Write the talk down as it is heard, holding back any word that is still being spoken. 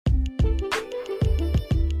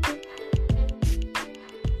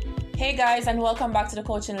Hey guys, and welcome back to the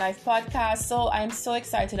Coaching Life podcast. So I'm so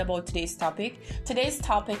excited about today's topic. Today's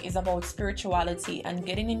topic is about spirituality and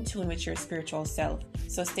getting in tune with your spiritual self.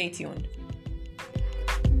 So stay tuned.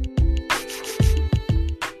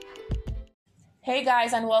 Hey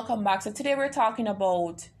guys, and welcome back. So today we're talking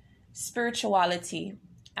about spirituality.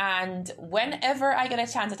 And whenever I get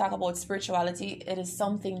a chance to talk about spirituality, it is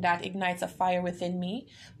something that ignites a fire within me,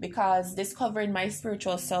 because discovering my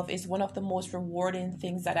spiritual self is one of the most rewarding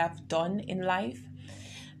things that I've done in life.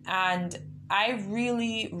 And I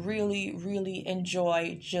really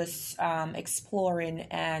enjoy just exploring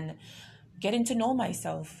and getting to know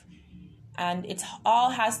myself. And it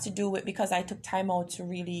all has to do with because I took time out to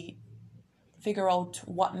really figure out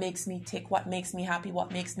what makes me tick, what makes me happy,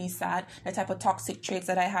 what makes me sad, the type of toxic traits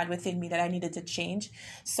that I had within me that I needed to change.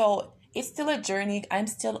 So it's still a journey. I'm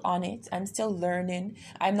still on it. I'm still learning.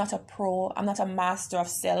 I'm not a pro. I'm not a master of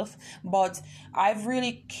self, but I've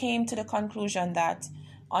really came to the conclusion that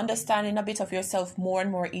understanding a bit of yourself more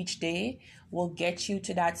and more each day will get you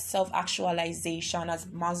to that self-actualization, as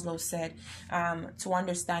Maslow said, to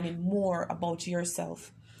understanding more about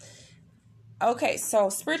yourself. Okay, so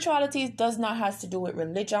spirituality does not have to do with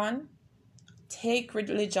religion. Take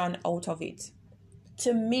religion out of it.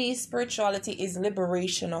 To me, spirituality is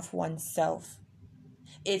liberation of oneself.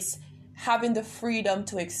 It's having the freedom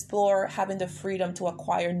to explore, having the freedom to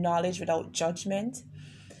acquire knowledge without judgment.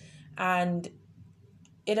 And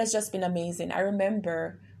it has just been amazing. I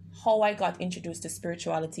remember how I got introduced to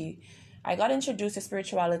spirituality. I got introduced to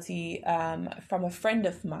spirituality from a friend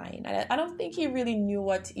of mine. And I don't think he really knew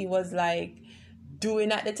what he was like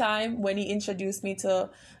doing at the time when he introduced me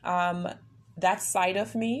to that side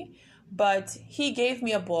of me. But he gave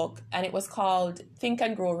me a book, and it was called Think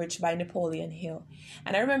and Grow Rich by Napoleon Hill.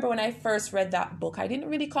 And I remember when I first read that book, I didn't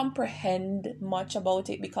really comprehend much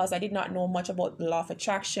about it because I did not know much about the law of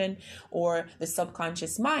attraction or the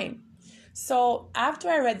subconscious mind. So after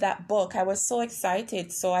I read that book, I was so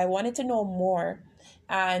excited. So I wanted to know more.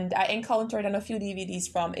 And I encountered on a few DVDs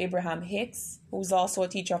from Abraham Hicks, who's also a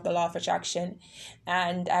teacher of the law of attraction.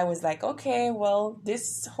 And I was like, okay, well,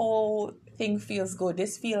 this whole thing feels good.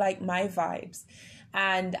 This feel like my vibes.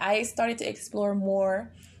 And I started to explore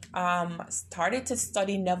more, started to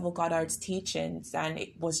study Neville Goddard's teachings, and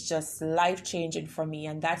it was just life-changing for me.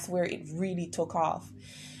 And that's where it really took off.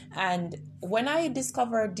 And when I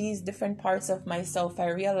discovered these different parts of myself, I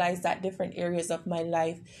realized that different areas of my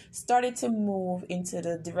life started to move into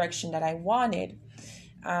the direction that I wanted,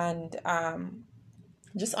 and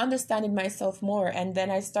just understanding myself more. And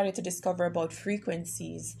then I started to discover about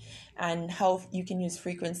frequencies and how you can use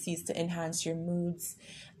frequencies to enhance your moods.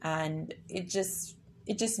 And it just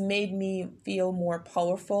made me feel more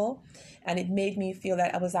powerful, and it made me feel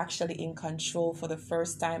that I was actually in control for the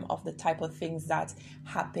first time of the type of things that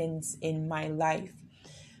happens in my life.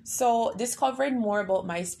 So discovering more about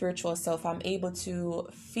my spiritual self, I'm able to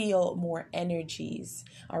feel more energies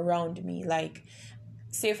around me. Like,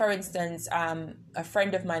 say for instance, a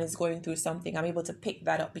friend of mine is going through something, I'm able to pick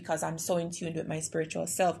that up because I'm so in tune with my spiritual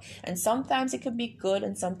self. And sometimes it could be good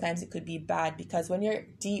and sometimes it could be bad, because when you're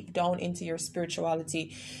deep down into your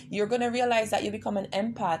spirituality, you're going to realize that you become an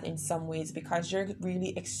empath in some ways, because you're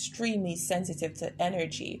really extremely sensitive to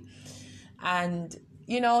energy. And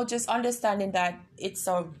just understanding that it's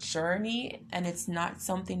a journey and it's not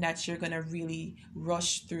something that you're going to really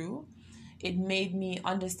rush through. It made me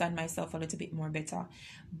understand myself a little bit more better.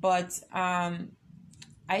 But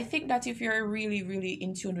I think that if you're really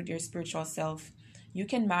in tune with your spiritual self, you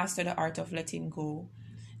can master the art of letting go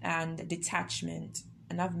and detachment.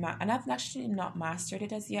 And I've actually not mastered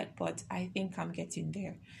it as yet, but I think I'm getting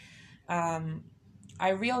there. I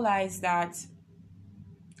realized that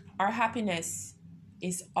our happiness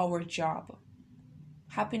is our job.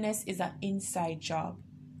 Happiness is an inside job.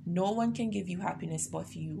 No one can give you happiness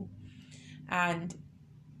but you. And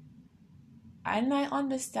I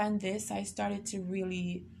understand this, I started to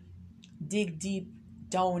really dig deep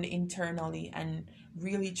down internally and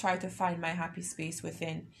really try to find my happy space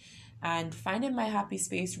within. And finding my happy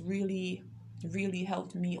space really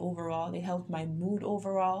helped me overall. It helped my mood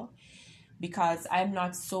overall, because I'm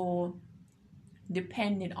not so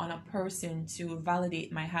dependent on a person to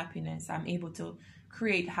validate my happiness. I'm able to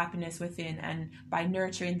create happiness within, and by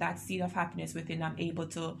nurturing that seed of happiness within, I'm able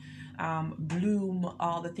to bloom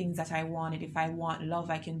all the things that I wanted. If I want love,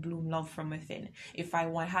 I can bloom love from within. If I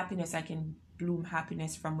want happiness, I can bloom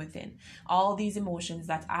happiness from within. All these emotions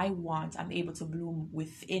that I want, I'm able to bloom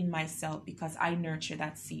within myself because I nurture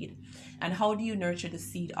that seed. And how do you nurture the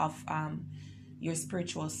seed of your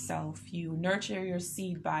spiritual self? You nurture your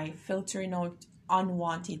seed by filtering out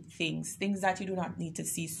unwanted things that you do not need to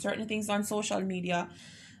see. Certain things on social media,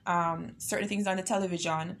 certain things on the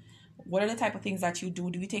television. What are the type of things that you do?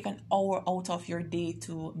 Do you take an hour out of your day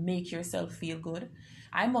to make yourself feel good?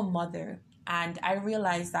 I'm a mother, and I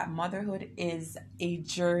realize that motherhood is a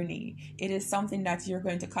journey. It is something that you're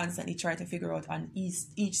going to constantly try to figure out on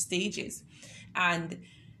each stages. And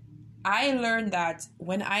I learned that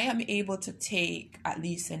when I am able to take at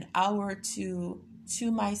least an hour to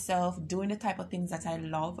myself, doing the type of things that I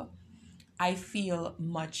love, I feel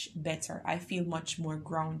much better. I feel much more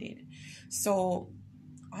grounded. So,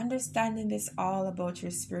 understanding this all about your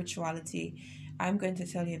spirituality, I'm going to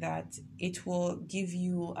tell you that it will give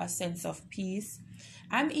you a sense of peace.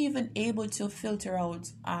 I'm even able to filter out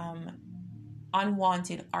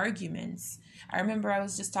unwanted arguments. I remember I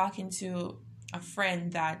was just talking to a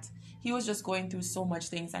friend that he was just going through so much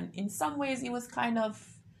things, and in some ways he was kind of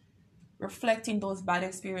reflecting those bad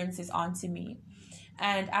experiences onto me.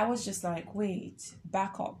 And I was just like, wait,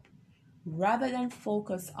 back up. Rather than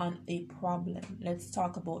focus on a problem, let's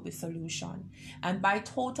talk about the solution. And by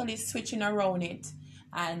totally switching around it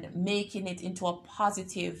and making it into a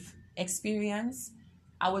positive experience,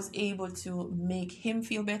 I was able to make him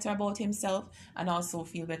feel better about himself and also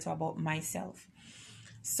feel better about myself.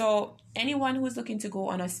 So anyone who's looking to go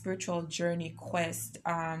on a spiritual journey quest,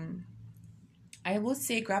 I would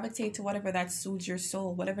say gravitate to whatever that soothes your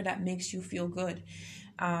soul, whatever that makes you feel good.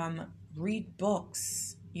 Read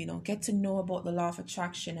books, get to know about the law of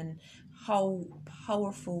attraction and how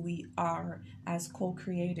powerful we are as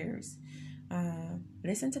co-creators.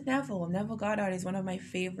 Listen to Neville Goddard is one of my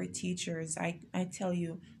favorite teachers. I tell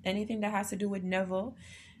you, anything that has to do with Neville,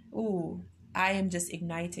 I am just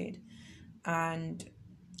ignited. And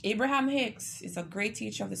Abraham Hicks is a great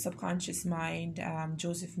teacher of the subconscious mind.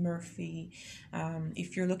 Joseph Murphy.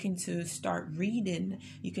 If you're looking to start reading,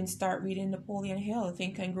 you can start reading Napoleon Hill,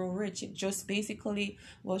 Think and Grow Rich. It just basically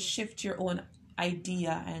will shift your own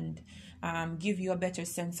idea and give you a better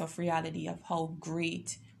sense of reality of how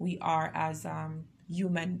great we are as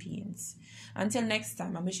human beings. Until next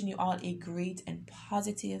time, I'm wishing you all a great and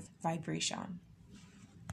positive vibration.